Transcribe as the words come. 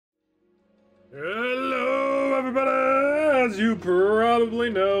Hello, everybody! As you probably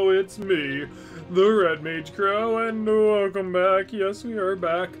know, it's me, TheRedMageKro, and welcome back. Yes, we are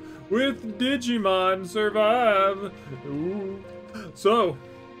back with Digimon Survive. Ooh. So,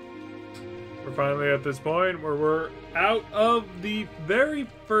 we're finally at this point where we're out of the very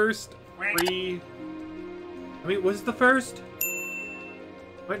first free... I mean, was it the first?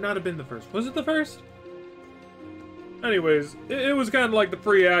 Might not have been the first. Was it the first? Anyways, it was kind of like the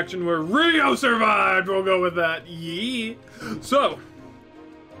free action where Rio survived. We'll go with that. Yee. So,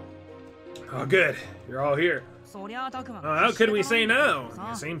 oh good, you're all here. How can we say no?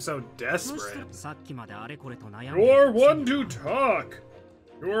 You seem so desperate. You're one to talk.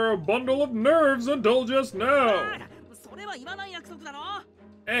 You're a bundle of nerves until just now.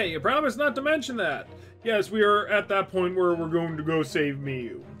 Hey, you promised not to mention that. Yes, we are at that point where we're going to go save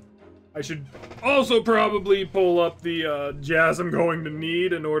Miyu. I should also probably pull up the jazz I'm going to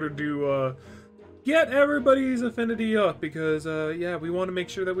need in order to get everybody's affinity up, because yeah, we want to make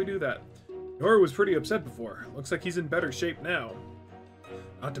sure that we do that. Nora was pretty upset before. Looks like he's in better shape now.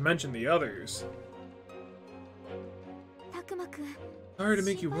 Not to mention the others. Sorry to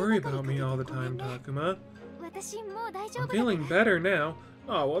make you worry about me all the time, Takuma. I'm feeling better now.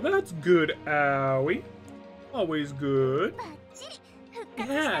 Oh, well that's good, Owie. Always good.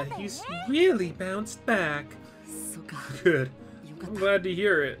 Yeah, he's really bounced back. Good. I'm glad to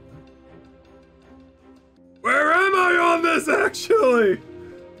hear it. Where am I on this, actually?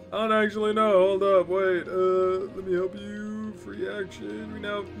 I don't actually know. Hold up, wait. Let me help you. Free action. We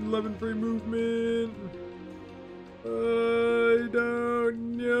now have 11 free movement. I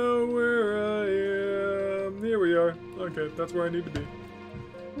don't know where I am. Here we are. Okay, that's where I need to be.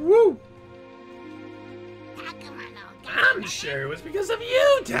 Woo! I'm sure it was because of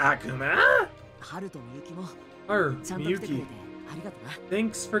you, Takuma! Or Miyuki.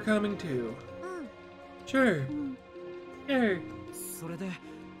 Thanks for coming too. Sure. Sure. So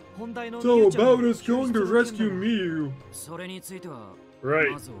about us going to rescue Miyu. Right.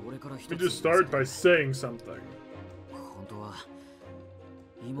 We just start by saying something.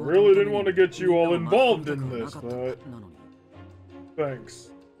 Really didn't want to get you all involved in this, but...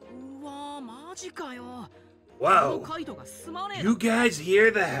 thanks. Wow, you guys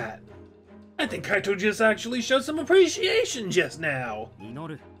hear that? I think Kaito just actually showed some appreciation just now.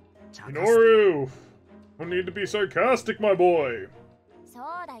 Minoru, don't need to be sarcastic, my boy.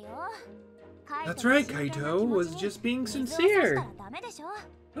 That's right, Kaito was just being sincere.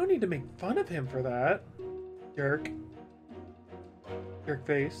 No need to make fun of him for that. Jerk. Jerk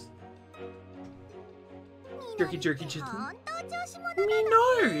face. Jerky jerky chicken.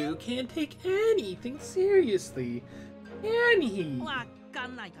 Minoru can't take anything seriously, can he? What?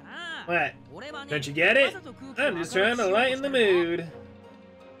 Don't you get it? I'm just trying to lighten the mood.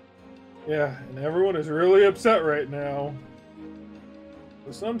 Yeah, and everyone is really upset right now.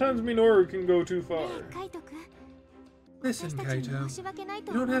 But sometimes Minoru can go too far. Listen, Kaito,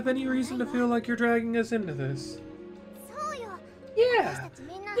 you don't have any reason to feel like you're dragging us into this. Yeah,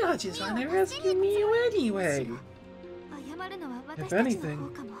 you'll just want to rescue Miyu anyway. If anything,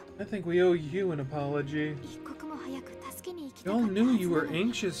 I think we owe you an apology. We all knew you were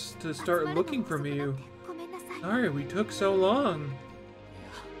anxious to start looking for Miyu. Sorry we took so long.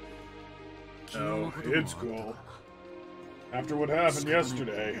 Oh, it's cool. After what happened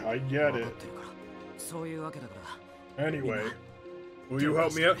yesterday, I get it. Anyway, will you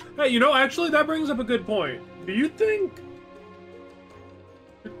help me out? Hey, you know, actually that brings up a good point. Do you think...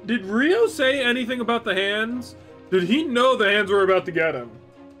 did Rio say anything about the hands? Did he know the hands were about to get him?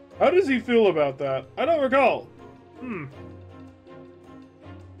 How does he feel about that? I don't recall.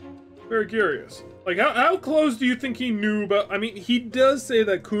 Very curious. Like, how close do you think he knew about... I mean, he does say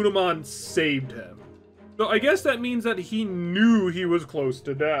that Kunamon saved him. So I guess that means that he knew he was close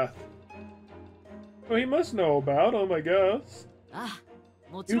to death. Well, he must know about him, I guess.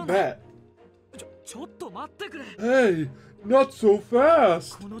 You bet. Hey! Not so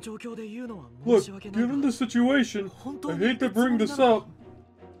fast! Look, given the situation, I hate to bring this up.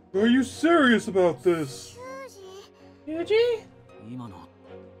 Are you serious about this? Yuji?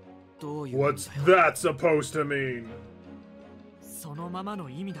 What's that supposed to mean?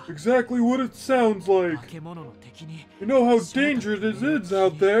 Exactly what it sounds like. You know how dangerous it is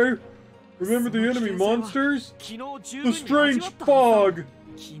out there? Remember the enemy monsters? The strange fog!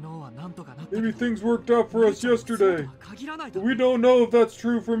 Maybe things worked out for us yesterday, but we don't know if that's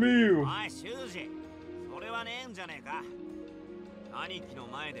true for Miyu.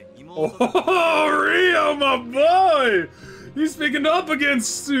 Oh, Rio, my boy! He's speaking up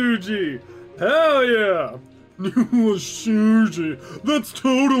against Tsuji! Hell yeah! Shuji, that's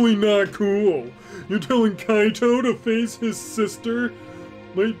totally not cool. You're telling Kaito to face his sister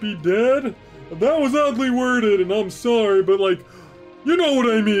might be dead? That was oddly worded, and I'm sorry, but like, you know what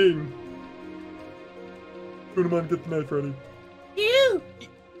I mean. Unamon, get the knife ready. You!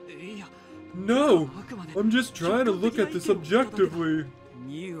 No, I'm just trying to look at this objectively.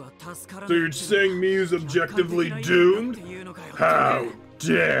 So you're saying Miyu's objectively doomed? How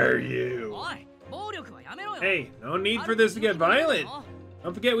dare you? Hey, no need for this to get violent.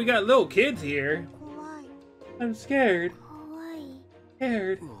 Don't forget we got little kids here. I'm scared.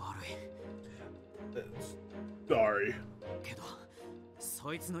 Scared. Sorry.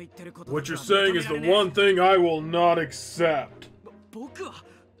 What you're saying is the one thing I will not accept.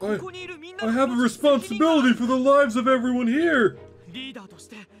 I have a responsibility for the lives of everyone here.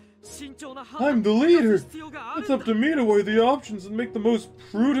 I'm the leader. It's up to me to weigh the options and make the most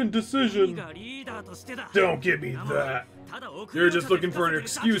prudent decision. Don't give me that. You're just looking for an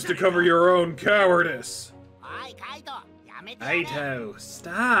excuse to cover your own cowardice. Kaito,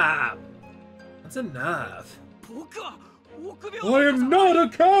 stop. That's enough. I am not a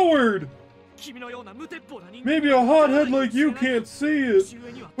coward! Maybe a hothead like you can't see it,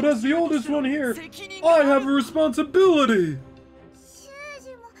 but as the oldest one here, I have a responsibility!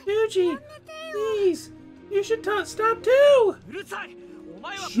 Shuji, please, you should stop too!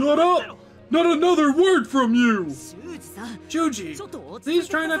 Shut up! Not another word from you! Shuji, please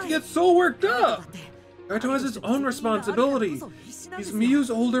try not to get so worked up! Kaito has his own responsibility. He's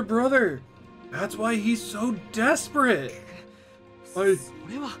Miyu's older brother. That's why he's so desperate. I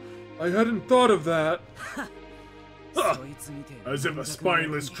hadn't thought of that. Huh. As if a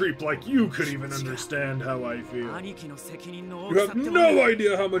spineless creep like you could even understand how I feel. You have no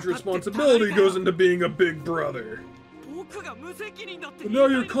idea how much responsibility goes into being a big brother. But now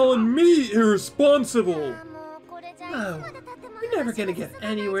you're calling me irresponsible. Oh, we're never gonna get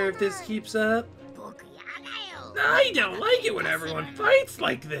anywhere if this keeps up. I don't like it when everyone fights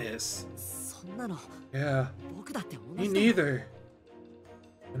like this. Yeah, me neither.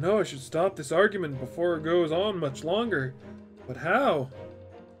 I know I should stop this argument before it goes on much longer. But how?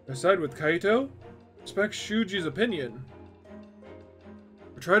 I side with Kaito? Respect Shuji's opinion.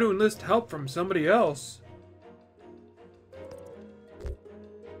 Or try to enlist help from somebody else.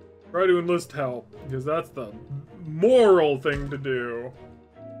 Try to enlist help, because that's the moral thing to do.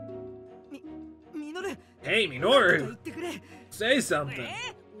 Hey, Minoru! Say something.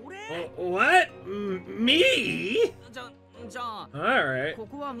 What? Me? Alright.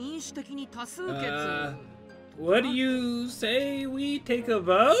 What do you say we take a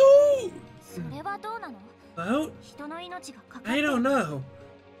vote? Vote? I don't know.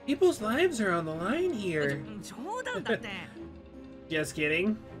 People's lives are on the line here. Just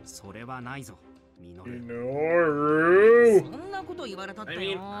kidding. Minoru! I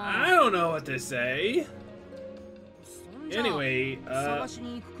mean, I don't know what to say. Anyway,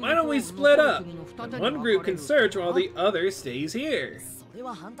 why don't we split up? And one group can search while the other stays here.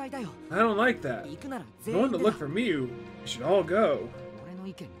 I don't like that. Going to look for Miyu. We should all go.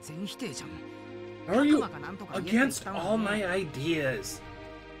 How are you against all my ideas?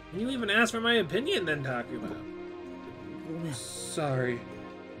 Can you even ask for my opinion then, Takuma? Sorry.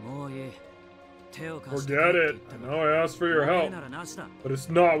 Forget it. I know I asked for your help, but it's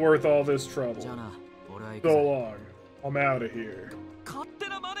not worth all this trouble. So long. I'm out of here.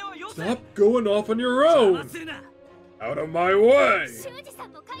 Stop going off on your own! Out of my way!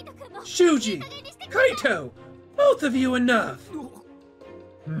 Shuji! Kaito! Both of you enough!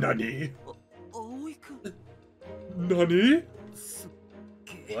 Nani? Nani?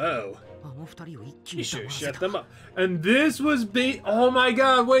 Whoa. You sure shut them up. And this was oh my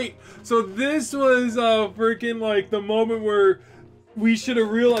god, wait. So this was freaking like the moment where we should have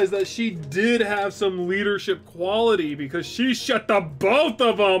realized that she did have some leadership quality because she shut the both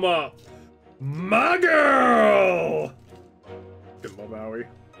of them up. My girl! Good love, Aoi.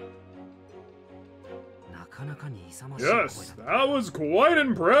 Yes, that was quite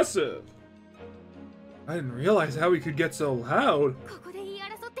impressive. I didn't realize how he could get so loud.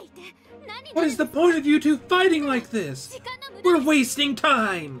 What is the point of you two fighting like this? We're wasting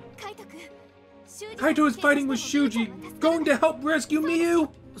time. Kaito is fighting with Shuji, going to help rescue Miyu?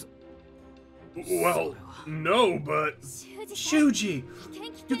 Well, no, but... Shuji,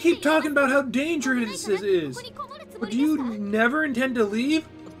 you keep talking about how dangerous this is, but do you never intend to leave?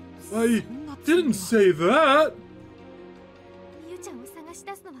 I didn't say that.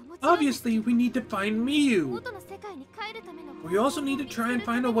 Obviously, we need to find Miyu. We also need to try and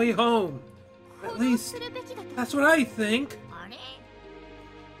find a way home. At least, that's what I think.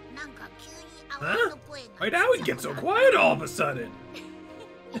 Huh? Why'd Aoi get so quiet all of a sudden?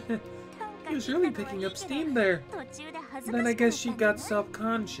 He was really picking up steam there. Then I guess she got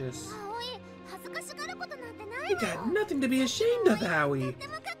self-conscious. You got nothing to be ashamed of, Aoi.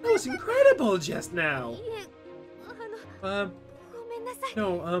 That was incredible just now.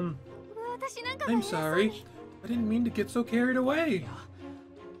 No, I'm sorry. I didn't mean to get so carried away.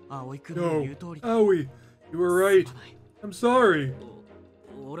 No, Aoi, you were right. I'm sorry.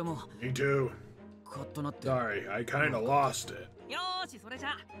 Me too. Sorry, I kinda lost it.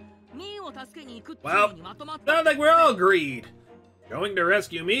 Well, sounds like we're all agreed. Going to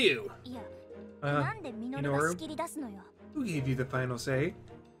rescue Miu. Minoru? Who gave you the final say?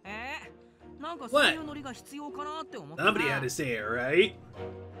 What? Somebody had to say it, right?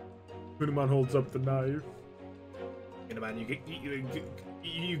 Kunamon holds up the knife. Kunamon,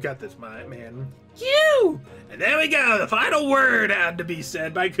 you got this, man. Phew! And there we go. The final word had to be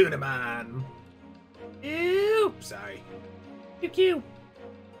said by Kunamon. Ew. Sorry. Pew.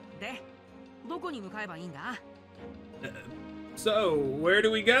 So, where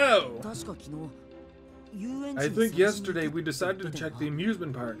do we go? I think yesterday we decided to check the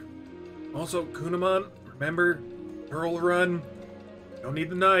amusement park. Also, Kunamon, remember, Pearl Run. Don't need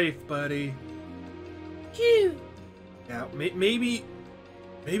the knife, buddy. Phew. Yeah, maybe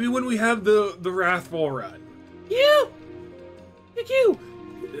when we have the Wrathful Run. Phew.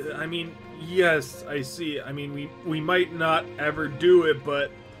 I mean, yes, I see. I mean, we might not ever do it,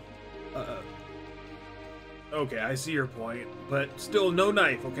 but okay, I see your point. But still, no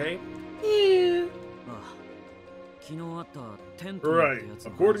knife, okay? Yeah. Right,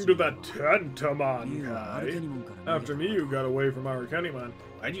 according to that Tentamon guy, after Miu got away from our Kenimon.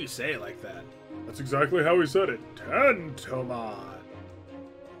 Why'd you say it like that? That's exactly how he said it. Tentamon.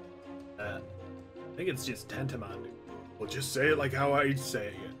 I think it's just Tentamon. Well, just say it like how I say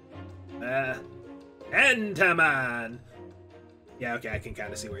it. Tentamon! Yeah, okay, I can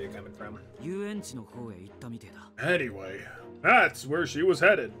kind of see where you're coming from. Anyway, that's where she was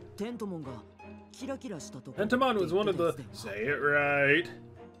headed. Tentamon was one of the... Say it right.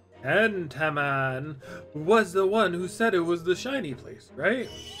 Tentamon was the one who said it was the shiny place, right?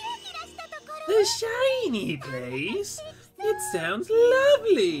 The shiny place? It sounds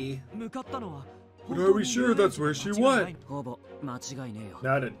lovely. But are we sure that's where she went?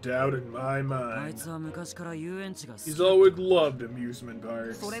 Not a doubt in my mind. He's always loved amusement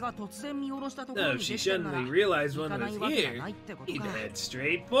parks. No, she suddenly realized one was here. He'd head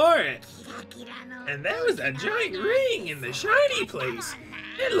straight for it. And there was a giant ring in the shiny place.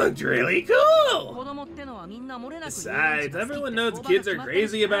 It looked really cool. Besides, everyone knows kids are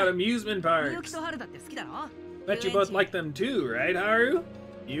crazy about amusement parks. Bet you both like them too, right, Haru?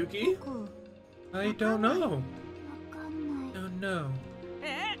 Yuki? I don't know. Oh no.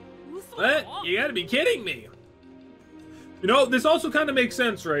 What? You gotta be kidding me. You know, this also kind of makes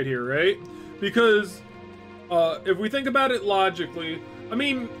sense right here, right? Because if we think about it logically, I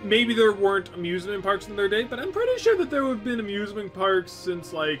mean, maybe there weren't amusement parks in their day, but I'm pretty sure that there have been amusement parks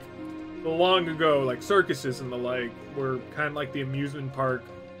since, like, long ago, like circuses and the like, were kind of like the amusement park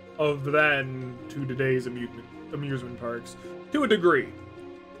of then to today's amusement parks, to a degree.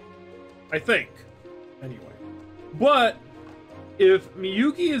 I think. Anyway. But if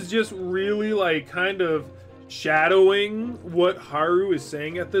Miyuki is just really like kind of shadowing what Haru is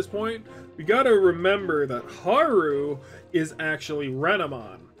saying at this point, we gotta remember that Haru is actually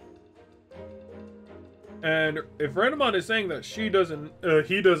Renamon. And if Renamon is saying that he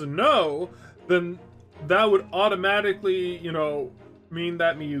doesn't know, then that would automatically, you know, mean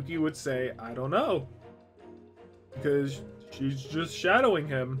that Miyuki would say, I don't know. Because she's just shadowing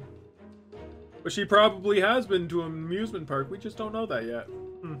him. But she probably has been to an amusement park. We just don't know that yet.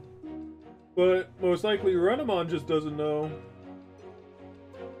 But most likely Renamon just doesn't know.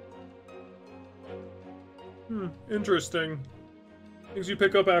 Interesting. Things you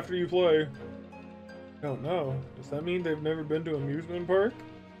pick up after you play. I don't know. Does that mean they've never been to an amusement park?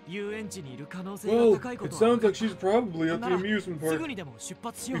 Well, it sounds like she's probably at the amusement park.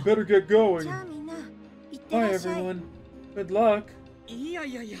 We better get going. Bye, everyone. Good luck.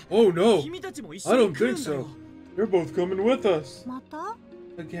 Oh no, I don't think so. You're both coming with us.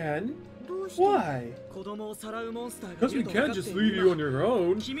 Again? Why? Because we can't just leave you on your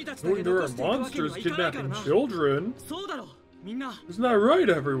own, knowing there are monsters kidnapping children. Isn't that right,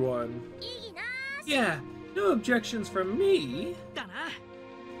 everyone? Yeah, no objections from me.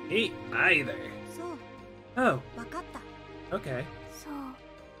 Me either. Oh. Okay.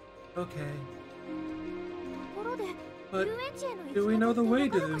 Okay. But do we know the way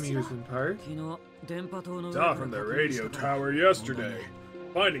to the amusement park? Saw from the radio tower yesterday.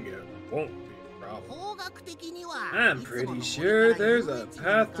 Finding it won't be problem. I'm pretty sure there's a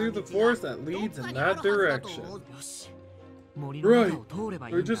path through the forest that leads in that direction. Right.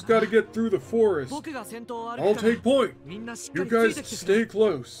 We just gotta get through the forest. I'll take point. You guys stay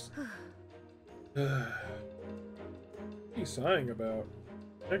close. What are you sighing about?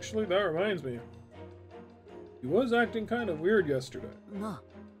 Actually, that reminds me. He was acting kind of weird yesterday.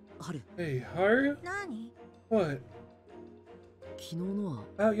 Hey, Haru? What?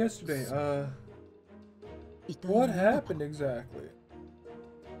 About yesterday, what happened exactly?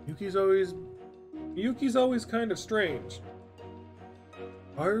 Yuki's always kind of strange.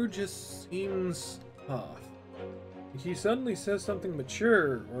 Haru just seems off. He suddenly says something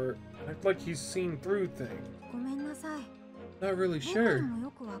mature, or act like he's seen through things. Not really sure.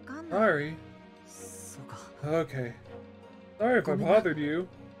 Sorry. Okay. Sorry if I bothered you.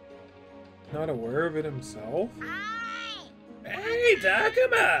 Not aware of it himself? Hey,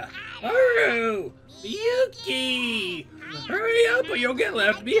 Takuma! Haru! Yuki! Hurry up or you'll get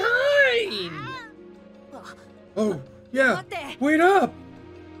left behind! Oh, yeah! Wait up!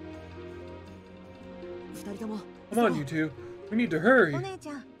 Come on, you two. We need to hurry.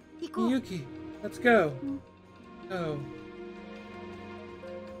 Yuki, let's go. Oh.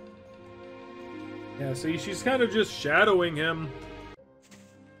 Yeah, see, she's kind of just shadowing him.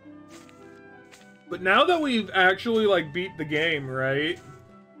 But now that we've actually, like, beat the game, right?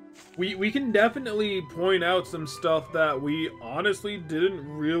 We can definitely point out some stuff that we honestly didn't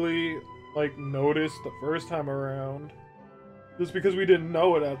really, like, notice the first time around. Just because we didn't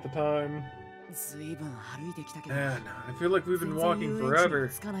know it at the time. Man, I feel like we've been walking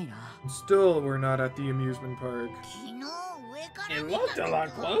forever. And still, we're not at the amusement park. It looked a lot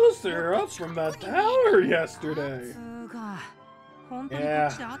closer up from that tower yesterday.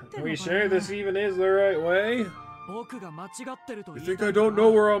 Yeah, are we sure this even is the right way? You think I don't know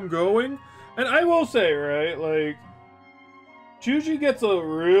where I'm going? And I will say, right, like, Chuji gets a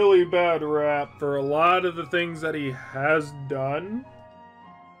really bad rap for a lot of the things that he has done.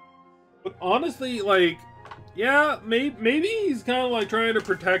 But honestly, like, yeah, maybe he's kind of like trying to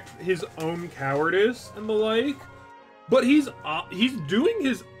protect his own cowardice and the like. But he's doing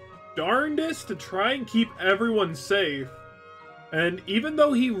his darndest to try and keep everyone safe. And even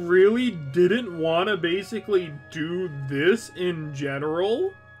though he really didn't want to basically do this in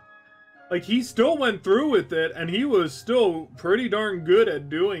general, like, he still went through with it, and he was still pretty darn good at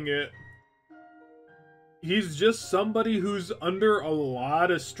doing it. He's just somebody who's under a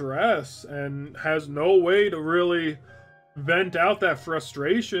lot of stress and has no way to really vent out that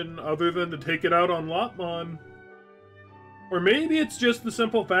frustration other than to take it out on Lopmon. Or maybe it's just the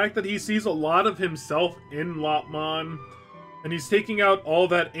simple fact that he sees a lot of himself in Lopmon, and he's taking out all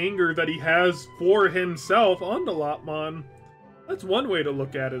that anger that he has for himself onto Lopmon. That's one way to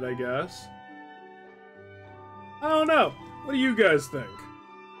look at it, I guess. I don't know. What do you guys think?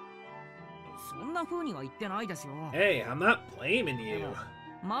 Hey, I'm not blaming you.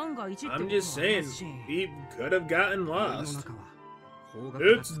 I'm just saying, we could have gotten lost.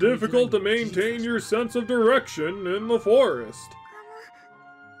 It's difficult to maintain your sense of direction in the forest.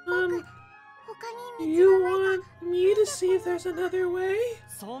 You want me to see if there's another way?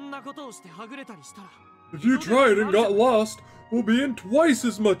 If you tried and got lost, we'll be in twice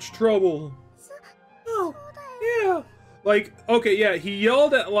as much trouble. Oh, yeah. Like, okay, yeah, he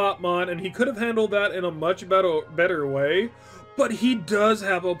yelled at Lopmon, and he could have handled that in a much better way, but he does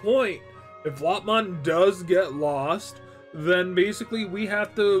have a point. If Lopmon does get lost, then basically we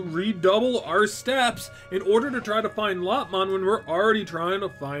have to redouble our steps in order to try to find Lopmon when we're already trying to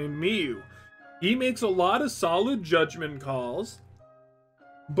find Miu. He makes a lot of solid judgment calls,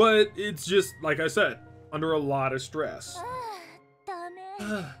 but it's just, like I said, under a lot of stress.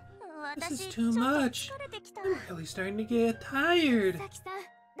 This is too much. I'm really starting to get tired.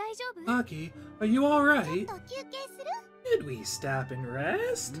 Maki, are you alright? Should we stop and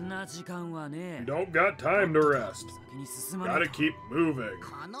rest? You don't got time to rest. Gotta keep moving.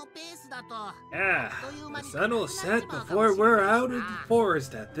 Yeah, the sun will set before we're out of the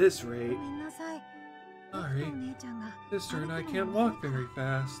forest at this rate. Sorry, sister and I can't walk very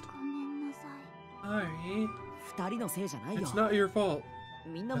fast. Sorry. It's not your fault.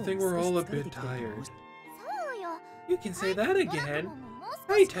 I think we're all a bit tired. You can say that again.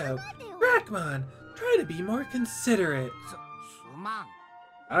 Raito, Rackmon, try to be more considerate.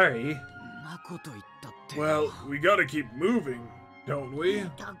 Sorry. Well, we gotta keep moving, don't we?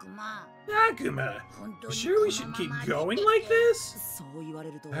 Takuma, you sure we should keep going like this?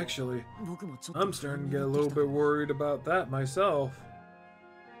 Actually, I'm starting to get a little bit worried about that myself.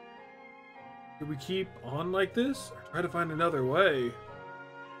 Should we keep on like this, or try to find another way?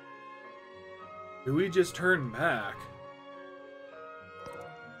 Do we just turn back?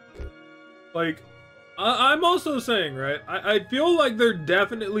 Like, I'm also saying, right? I feel like there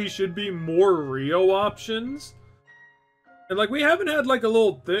definitely should be more Rio options. And, like, we haven't had, like, a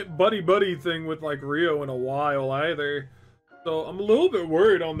little buddy-buddy thing with, like, Rio in a while either. So I'm a little bit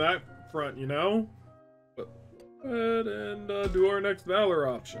worried on that front, you know? But go ahead and do our next Valor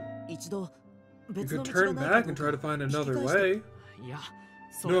option. You could turn back and try to find another way.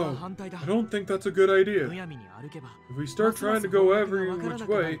 No, I don't think that's a good idea. If we start trying to go every which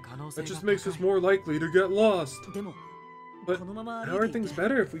way, that just makes us more likely to get lost. But how are things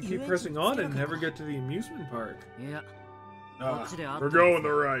better if we keep pressing on and never get to the amusement park? We're going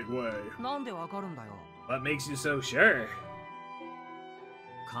the right way. What makes you so sure?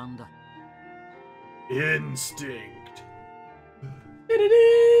 Instinct.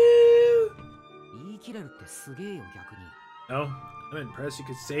 No, I'm impressed you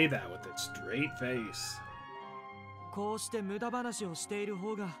could say that with a straight face.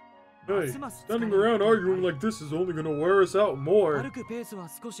 Hey, standing around arguing like this is only gonna wear us out more.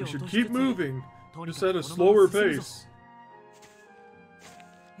 We should keep moving, just at a slower pace.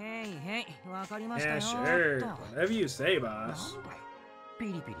 Yeah, sure. Whatever you say, boss.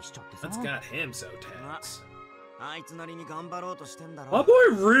 What's got him so tense? My boy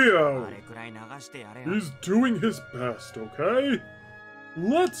Rio! He's doing his best, okay?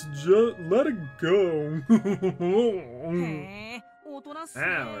 Let's just let it go.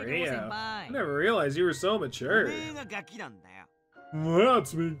 Wow, Rio. I never realized you were so mature.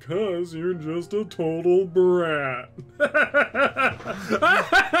 That's because you're just a total brat.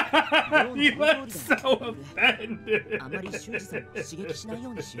 He looks so offended. He looks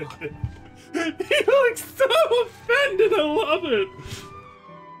so offended, I love it.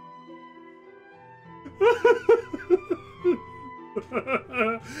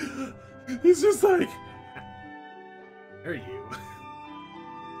 He's just like, how are you?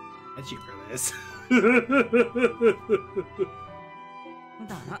 That's you for this.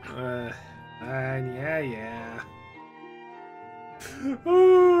 Yeah.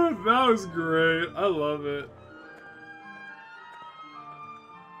 Oh, that was great. I love it.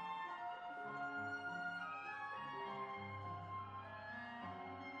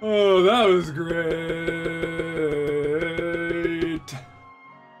 Oh, that was great.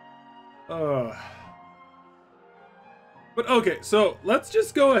 But okay, so let's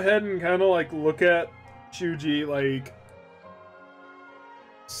just go ahead and kind of like look at Shuji like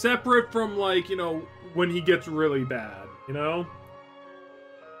separate from like, you know, when he gets really bad, you know?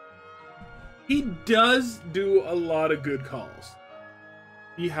 He does do a lot of good calls.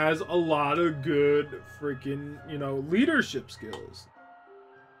 He has a lot of good freaking, you know, leadership skills.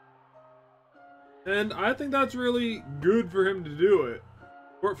 And I think that's really good for him to do it.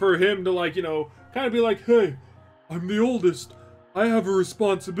 For him to, like, you know, kind of be like, hey, I'm the oldest. I have a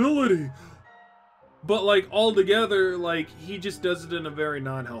responsibility. But, like, altogether, like, he just does it in a very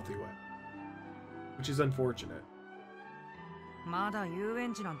non-healthy way. Which is unfortunate.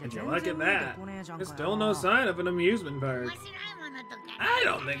 And you look at that. There's still no sign of an amusement park. I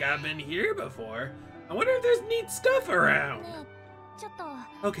don't think I've been here before. I wonder if there's neat stuff around.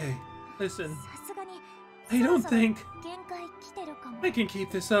 Okay, listen. I don't think I can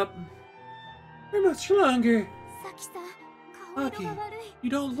keep this up for much longer. Saki, you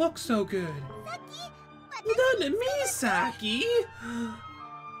don't look so good. Not me, Saki.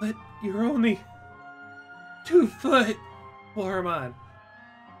 But you're only 2 foot. Flormon.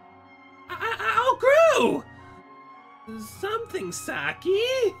 I'll grow! Something, Saki.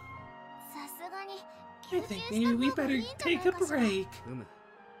 I think maybe we better take a break.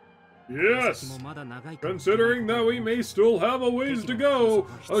 Yes! Considering that we may still have a ways to go,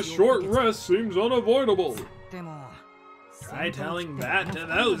 a short rest seems unavoidable. Try telling that to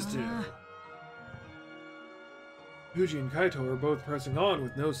those two. Yuji and Kaito are both pressing on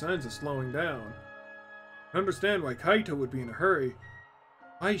with no signs of slowing down. I understand why Kaito would be in a hurry.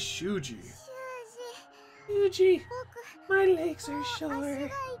 Why Shuji? Yuji, my legs are sore.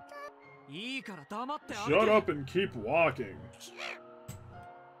 Shut up and keep walking.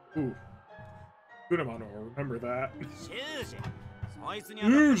 Ooh. Unamusement will remember that.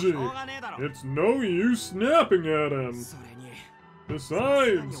 Yuji, it's no use snapping at him.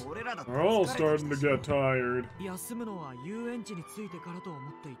 Besides, we're all starting to get tired.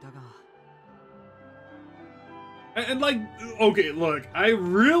 And like, okay, look, I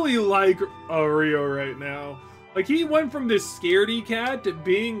really like Rio right now. Like, he went from this scaredy cat to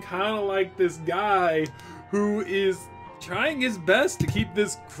being kind of like this guy who is trying his best to keep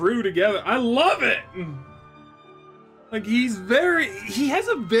this crew together. I love it! Like, he has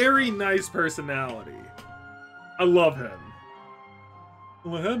a very nice personality. I love him.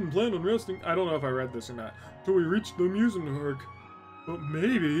 Well, I hadn't planned on resting. I don't know if I read this or not. Till we reached the amusement park. But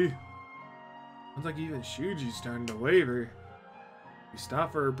maybe. Sounds like even Shuji's starting to waver. We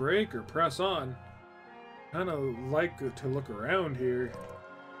stop for a break or press on. Kinda like to look around here.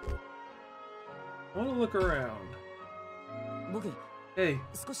 I wanna look around. Hey,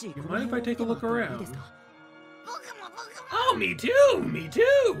 you mind if I take a look around? Oh, me too! Me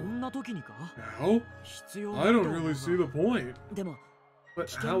too! Now? I don't really see the point.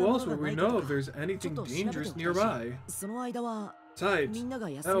 But how else would we know if there's anything dangerous nearby? Besides,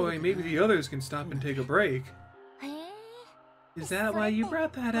 that way maybe the others can stop and take a break. Is that why you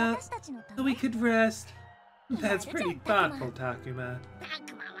brought that up? So we could rest? That's pretty thoughtful, Takuma.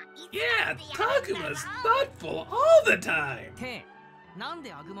 Yeah, Takuma's thoughtful all the time!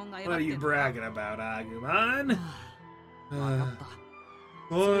 What are you bragging about, Agumon? Fine.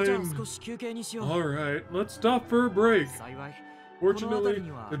 Alright, let's stop for a break. Fortunately,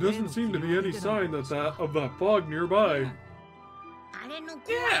 there doesn't seem to be any sign of that fog nearby.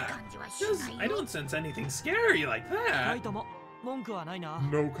 Yeah, I don't sense anything scary like that.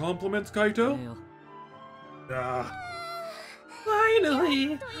 No compliments, Kaito?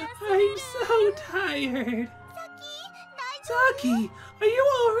 Finally! I'm so tired! Saki, are you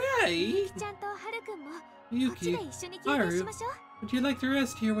alright? Yuki, Haru, would you like to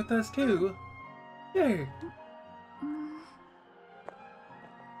rest here with us too? Sure.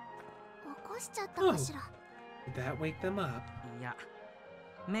 Oh, did that wake them up?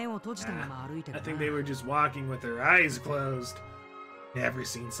 I think they were just walking with their eyes closed. Never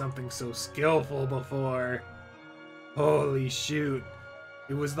seen something so skillful before. Holy shoot.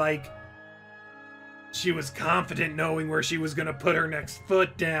 It was like she was confident knowing where she was gonna put her next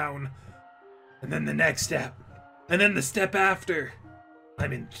foot down. And then the next step. And then the step after.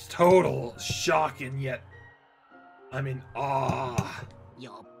 I'm in total shock and yet I'm in awe.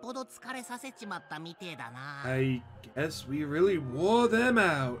 I guess we really wore them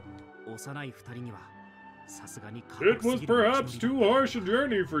out. It was perhaps too harsh a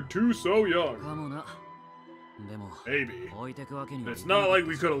journey for two so young. Maybe. It's not like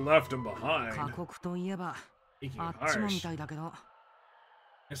we could have left them behind. Speaking of harsh,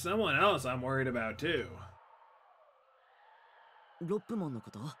 there's someone else I'm worried about too. You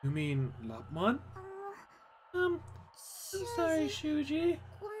mean Lopmon? I'm sorry, Shuji.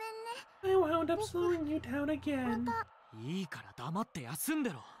 I wound up slowing you down again.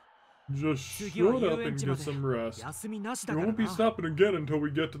 Just shut up and get some rest. We won't be stopping again until we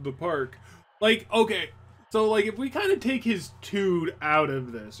get to the park. Like, okay, so like if we kind of take his tude out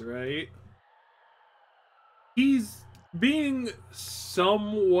of this, right? He's being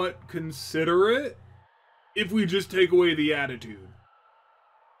somewhat considerate if we just take away the attitude.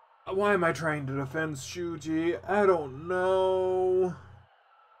 Why am I trying to defend Shuji? I don't know.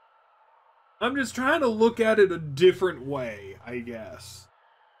 I'm just trying to look at it a different way, I guess.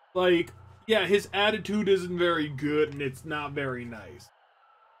 Like, yeah, his attitude isn't very good and it's not very nice.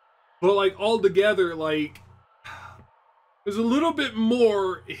 But like altogether, like, there's a little bit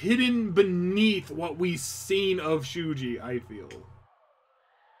more hidden beneath what we've seen of Shuji, I feel.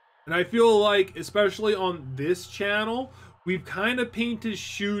 And I feel like, especially on this channel, we've kind of painted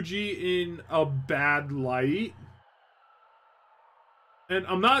Shuji in a bad light. And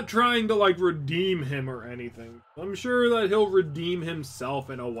I'm not trying to, like, redeem him or anything. I'm sure that he'll redeem himself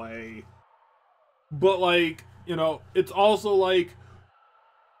in a way. But, like, you know, it's also, like,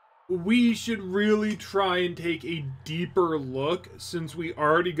 we should really try and take a deeper look since we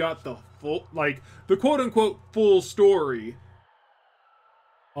already got the full, like, the quote-unquote full story.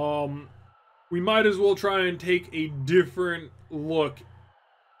 We might as well try and take a different look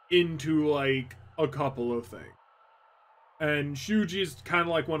into, like, a couple of things. And Shuji's kind of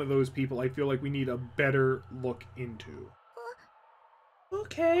like one of those people I feel like we need a better look into.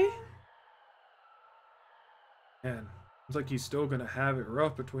 Okay. Man, it's like he's still gonna have it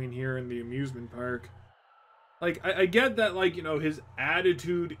rough between here and the amusement park. Like, I get that, like, you know, his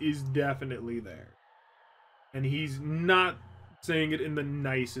attitude is definitely there. And he's not saying it in the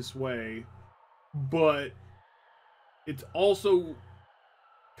nicest way. But it's also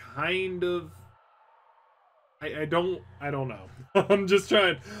kind of... I don't know.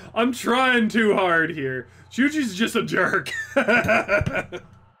 I'm trying too hard here. Shuji's just a jerk. But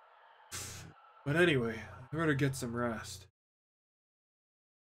anyway, I better get some rest.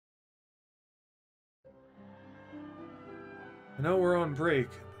 I know we're on break.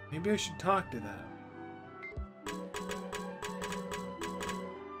 Maybe I should talk to them.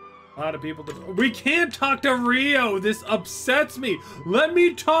 A lot of people. We can't talk to Rio. This upsets me. Let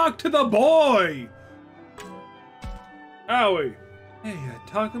me talk to the boy. Owie. Hey,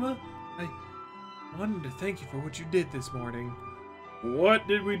 Takuma. I wanted to thank you for what you did this morning. What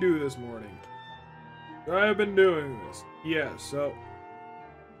did we do this morning? I've been doing this. Yeah, so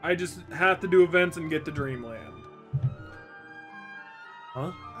I just have to do events and get to Dreamland.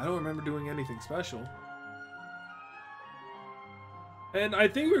 Huh? I don't remember doing anything special. And I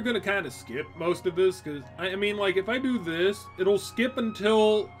think we're gonna kind of skip most of this, because, I mean, like, if I do this, it'll skip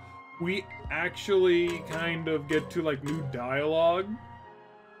until we actually kind of get to, like, new dialogue.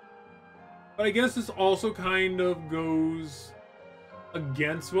 But I guess this also kind of goes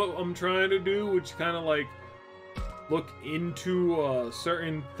against what I'm trying to do, which kind of, like, look into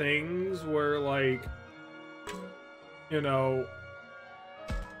certain things where, like, you know,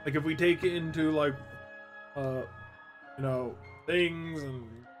 like, if we take it into, like, you know, things and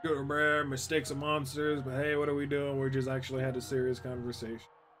good rare mistakes of monsters, but hey, what are we doing? We just actually had a serious conversation.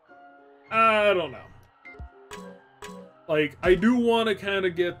 I don't know. Like, I do want to kind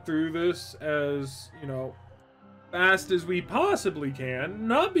of get through this as, you know, fast as we possibly can.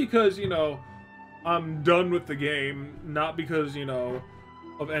 Not because, you know, I'm done with the game. Not because, you know,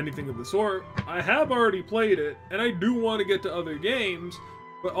 of anything of the sort. I have already played it, and I do want to get to other games,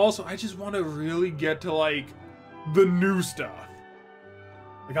 but also I just want to really get to, like, the new stuff.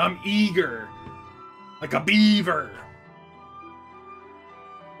 Like, I'm eager. Like a beaver.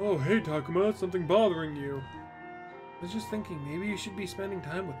 Oh, hey, Takuma. Something bothering you. I was just thinking, maybe you should be spending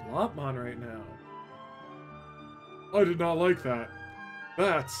time with Lopmon right now. I did not like that.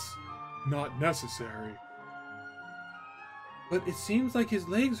 That's not necessary. But it seems like his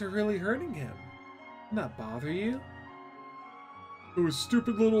legs are really hurting him. Doesn't that bother you? Oh, his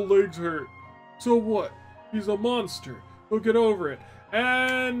stupid little legs hurt. So what? He's a monster. He'll get over it.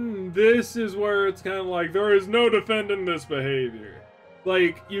 And this is where it's kind of like, there is no defending this behavior.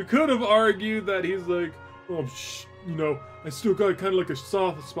 Like, you could have argued that he's like, oh, you know, I still got kind of like a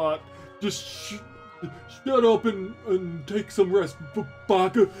soft spot. Just shut up and take some rest,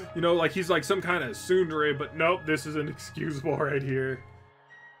 Baka. You know, like he's like some kind of tsundere, but nope, this is inexcusable right here.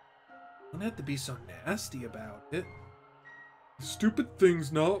 Don't have to be so nasty about it. Stupid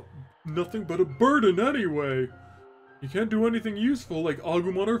thing's nothing but a burden anyway. You can't do anything useful like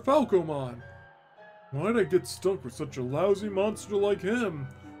Agumon or Falcomon. Why'd I get stuck with such a lousy monster like him?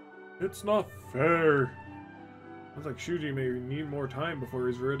 It's not fair. Sounds like Shuji may need more time before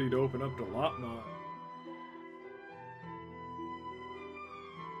he's ready to open up to Lopmon.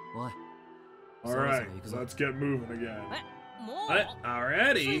 Alright, let's get moving again. What?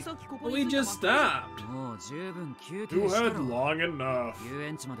 Already? We just stopped. You had long enough.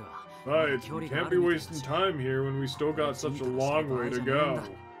 Besides, we can't be wasting time here when we still got such a long way to go.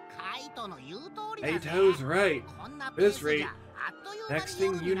 Eito's right. At this rate, next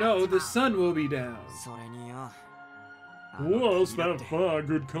thing you know, the sun will be down. Who else that fog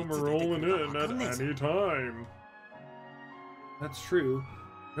could come rolling in at any time? That's true.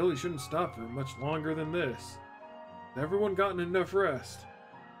 Really shouldn't stop for much longer than this. Has everyone gotten enough rest?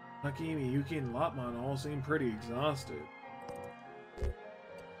 Nucky, Miyuki, and Lopmon all seem pretty exhausted.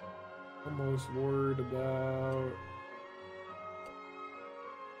 Almost worried about...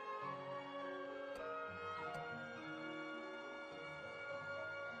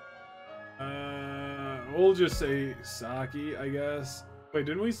 we'll just say Saki, I guess. Wait,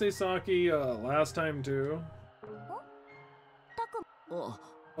 didn't we say Saki last time too? Oh,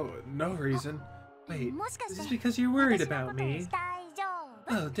 no reason. Wait, is this because you're worried about me?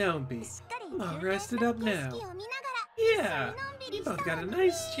 Oh, don't be. I'm all rested up now. Yeah, you both got a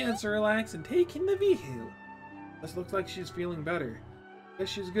nice chance to relax and take in the view. This looks like she's feeling better. Guess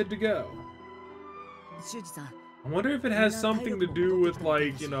she's good to go. I wonder if it has something to do with,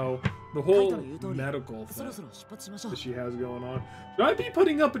 like, you know, the whole medical thing that she has going on. Should I be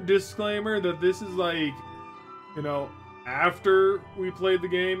putting up a disclaimer that this is, like, you know, after we played the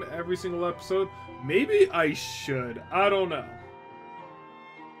game every single episode? Maybe I should. I don't know.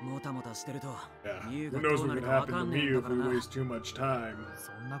 Yeah, who knows what could happen to me if we waste too much time.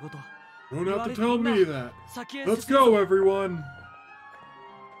 You don't have to tell me that. Let's go, everyone.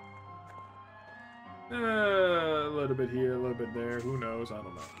 A little bit here, a little bit there. Who knows? I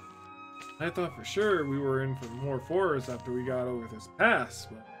don't know. I thought for sure we were in for more forest after we got over this pass,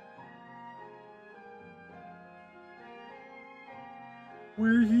 but...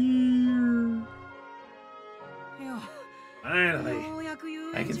 we're here! Finally!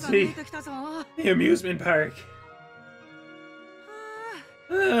 I can see the amusement park!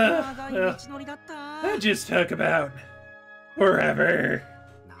 That just took about forever!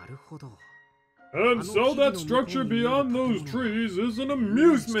 And so that structure beyond those trees is an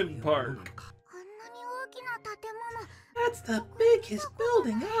amusement park. That's the biggest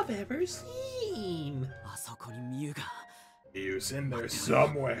building I've ever seen. Mew's in there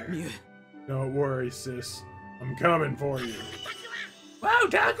somewhere. Don't worry, sis. I'm coming for you. Wow,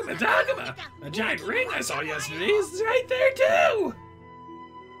 Takuma! The giant ring I saw yesterday is right there too!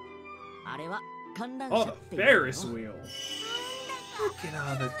 Oh, the Ferris wheel. Look at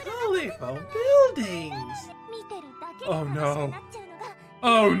all the colorful buildings! Oh no.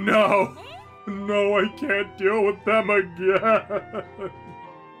 Oh no! No, I can't deal with them again!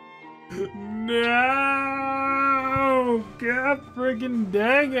 No! God friggin'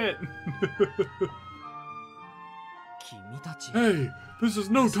 dang it! Hey, this is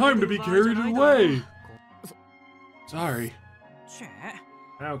no time to be carried away! Sorry.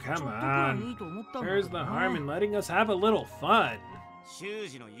 Oh, come on. Where's the harm in letting us have a little fun?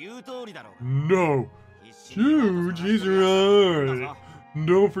 No. Shuji's right.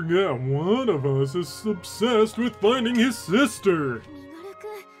 Don't forget, one of us is obsessed with finding his sister.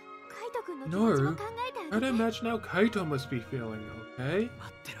 Noru, try to imagine how Kaito must be feeling, okay?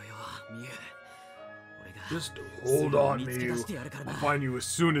 Just hold on, Miu. I'll find you as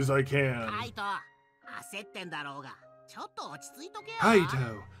soon as I can. Kaito, I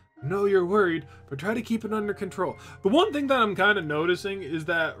know you're worried, but try to keep it under control. The one thing that I'm kind of noticing is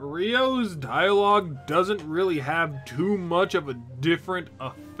that Ryo's dialogue doesn't really have too much of a different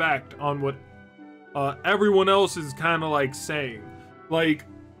effect on what everyone else is kind of like saying. Like,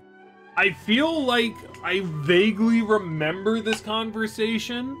 I feel like I vaguely remember this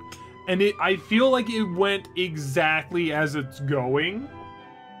conversation, and I feel like it went exactly as it's going.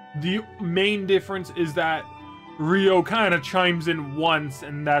 The main difference is that Ryo kind of chimes in once,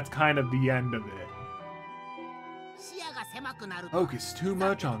 and that's kind of the end of it. Focus too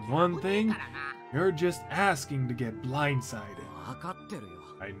much on one thing, you're just asking to get blindsided.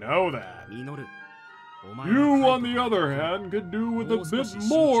 I know that. You, on the other hand, could do with a bit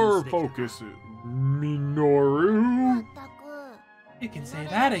more focus. Minoru? You can say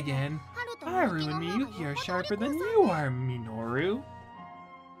that again. Haru and Miyuki are sharper than you are, Minoru.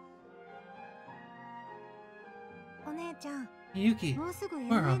 Miyuki,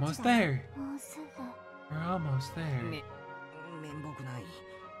 we're almost there. We're almost there.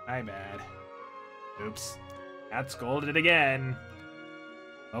 My bad. Oops. Got scolded again.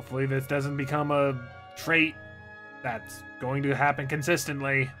 Hopefully this doesn't become a trait that's going to happen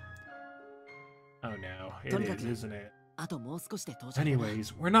consistently. Oh no, it is, isn't it?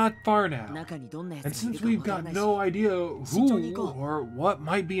 Anyways, we're not far now. And since we've got no idea who or what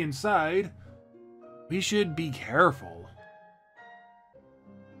might be inside, we should be careful.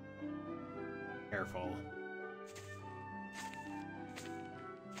 Careful.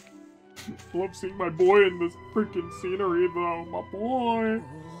 Love seeing my boy in this freaking scenery though, my boy.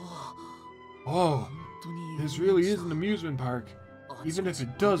 Oh, this really is an amusement park, even if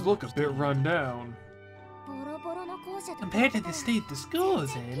it does look a bit run down. Compared to the state the school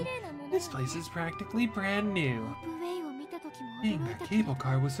is in, this place is practically brand new. Seeing that cable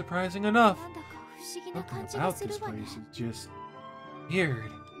car was surprising enough. Something about this place is just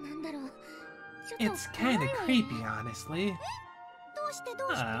weird. It's kinda creepy, honestly.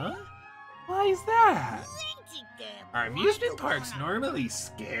 Huh? Why is that? Are amusement parks normally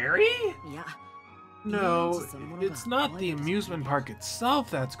scary? No, it's not the amusement park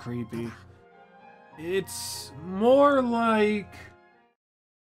itself that's creepy. It's more like...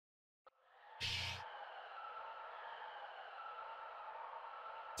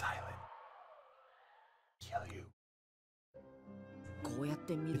 Silent. Kill you.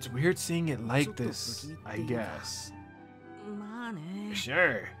 It's weird seeing it like this, I guess.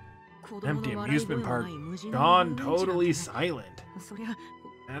 Sure. Empty amusement park, gone totally silent.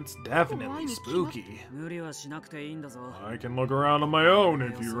 That's definitely spooky. I can look around on my own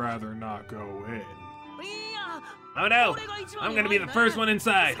if you'd rather not go in. Oh no! I'm gonna be the first one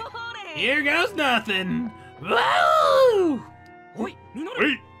inside! Here goes nothing! Woo! Wait!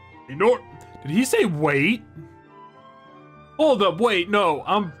 Did he say wait? Hold up, wait, no,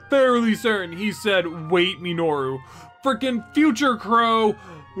 I'm fairly certain he said wait, Minoru. Frickin' future Crow,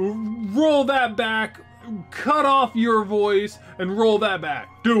 roll that back, cut off your voice, and roll that back.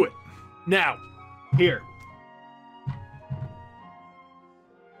 Do it. Now. Here.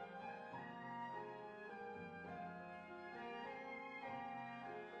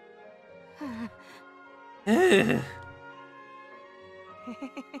 Can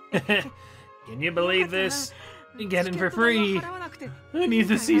you believe this? You get in for free. Who needs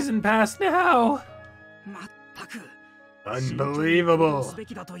a season pass now? Unbelievable.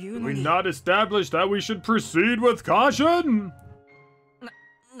 We not established that we should proceed with caution?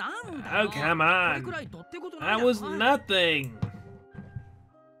 Oh, come on. That was nothing.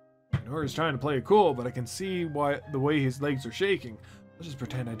 Nori's trying to play it cool, but I can see the way his legs are shaking. Let's just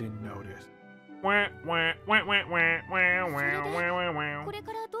pretend I didn't notice.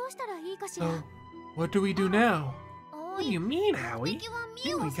 So, what do we do now? What do you mean, Howie?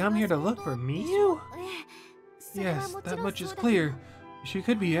 Didn't we come here to look for Miyu? Yes, that much is clear. She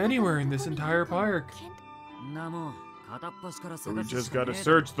could be anywhere in this entire park. We just gotta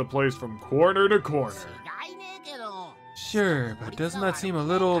search the place from corner to corner. Sure, but doesn't that seem a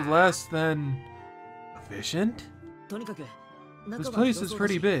little less than efficient? This place is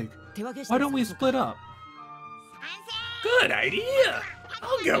pretty big. Why don't we split up? Good idea!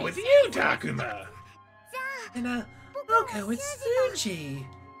 I'll go with you, Takuma! And I'll go with Tsuji.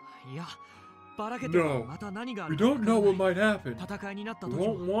 No, we don't know what might happen. We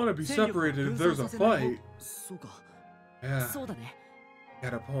won't want to be separated if there's a fight. Yeah,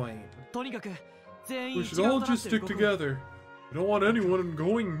 got a point. We should all just stick together. We don't want anyone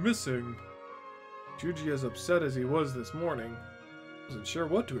going missing. Shuji, as upset as he was this morning, wasn't sure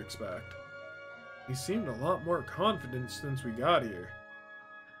what to expect. He seemed a lot more confident since we got here.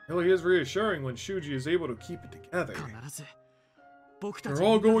 It really is reassuring when Shuji is able to keep it together. We're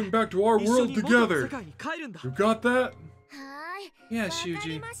all going back to our world together. You got that? Yeah,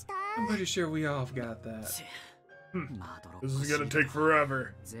 Shuji. I'm pretty sure we all got that. This is gonna take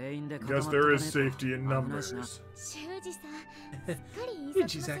forever. Guess there is safety in numbers.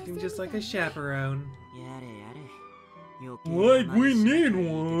 Shuji's acting just like a chaperone. Like we need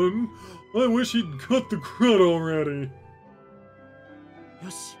one. I wish he'd cut the crud already.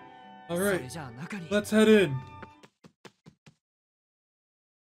 Alright, let's head in.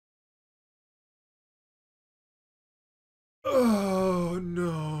 Oh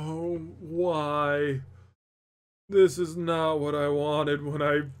no, why? This is not what I wanted when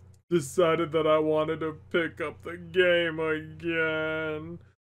I decided that I wanted to pick up the game again.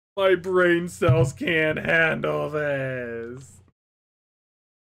 My brain cells can't handle this.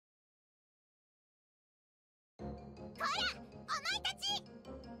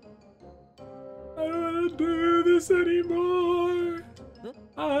 I don't want to do this anymore.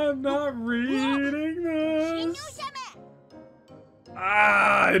 I'm not reading this.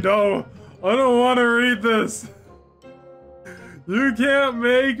 I don't want to read this. You can't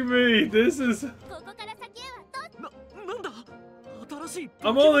make me. This is...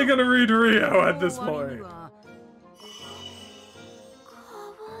 I'm only gonna read Rio at this point.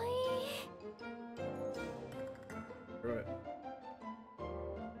 Right.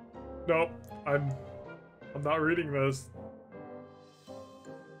 Nope. I'm not reading this.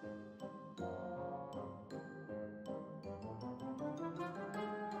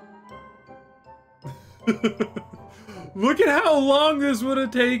 Look at how long this would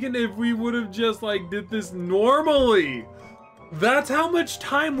have taken if we would have just like did this normally. That's how much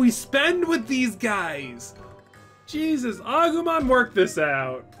time we spend with these guys. Jesus, Agumon, work this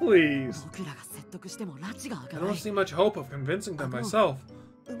out, please. I don't see much hope of convincing them myself.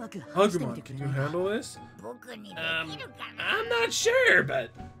 Agumon, can you handle this? I'm not sure, but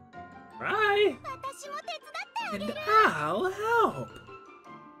try. And I'll help.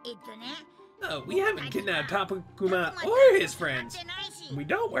 Oh, we haven't kidnapped Takuma or his friends. We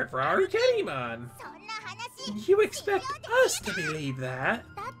don't work for Arukenimon. You expect us to believe that?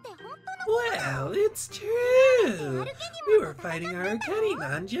 Well, it's true. We were fighting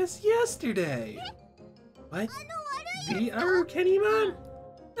Arukenimon just yesterday. What? The Arukenimon?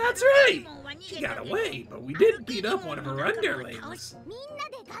 That's right. She got away, but we did beat up one of her underlings.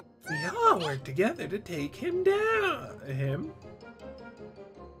 We all worked together to take him down.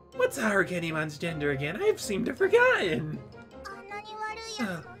 What's Arukenimon's gender again? I've seemed to have forgotten.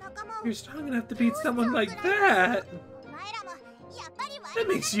 You're strong enough to beat someone like that. That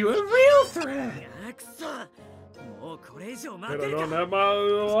makes you a real threat.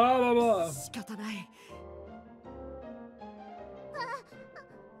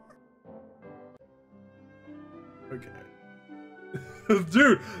 Okay.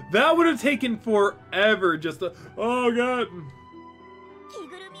 Dude, that would have taken forever just to... Oh god.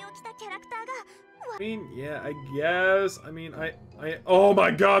 I mean, yeah, I guess. I mean, oh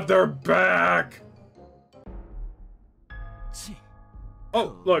my god, they're back!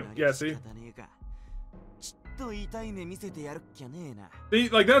 Oh, look, yeah, see? See,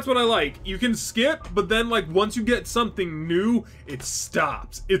 like, that's what I like. You can skip, but then, like, once you get something new, it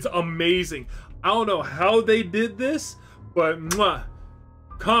stops. It's amazing. I don't know how they did this, but mwah,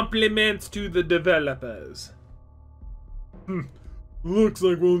 compliments to the developers. Looks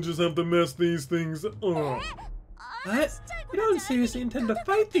like we'll just have to mess these things up. What? You don't seriously intend to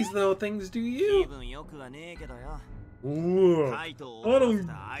fight these little things, do you? Look, I don't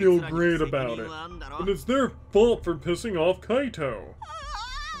feel great about it. But it's their fault for pissing off Kaito.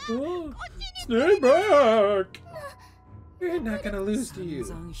 Oh, stay back! You're not gonna lose, do you?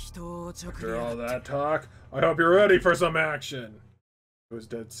 After all that talk, I hope you're ready for some action. It was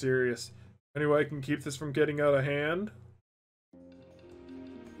dead serious. Anyway, I can keep this from getting out of hand.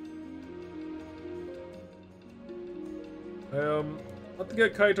 I'll have to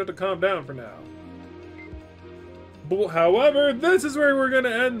get Kaito to calm down for now. But, however, this is where we're going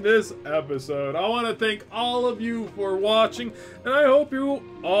to end this episode. I want to thank all of you for watching, and I hope you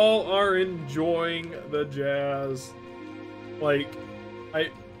all are enjoying the jazz. Like,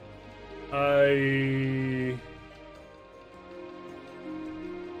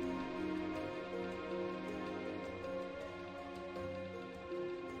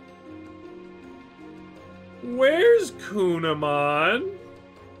 Where's Kunamon?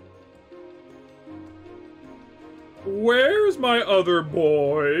 Where's my other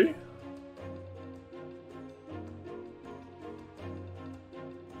boy?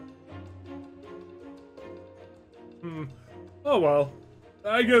 Oh well.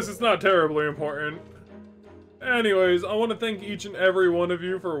 I guess it's not terribly important. Anyways, I want to thank each and every one of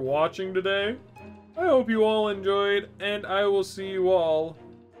you for watching today. I hope you all enjoyed, and I will see you all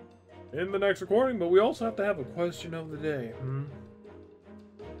in the next recording, but we also have to have a question of the day.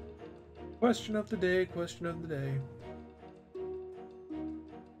 Question of the day, question of the day.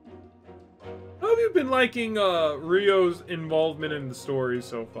 How have you been liking Ryo's involvement in the story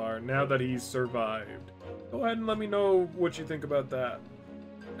so far, now that he's survived? Go ahead and let me know what you think about that.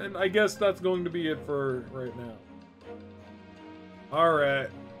 And I guess that's going to be it for right now. Alright.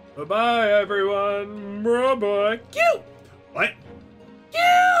 Bye-bye, everyone. Bye-bye. Q! What?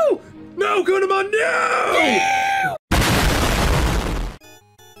 Q! No, Kunamon, no!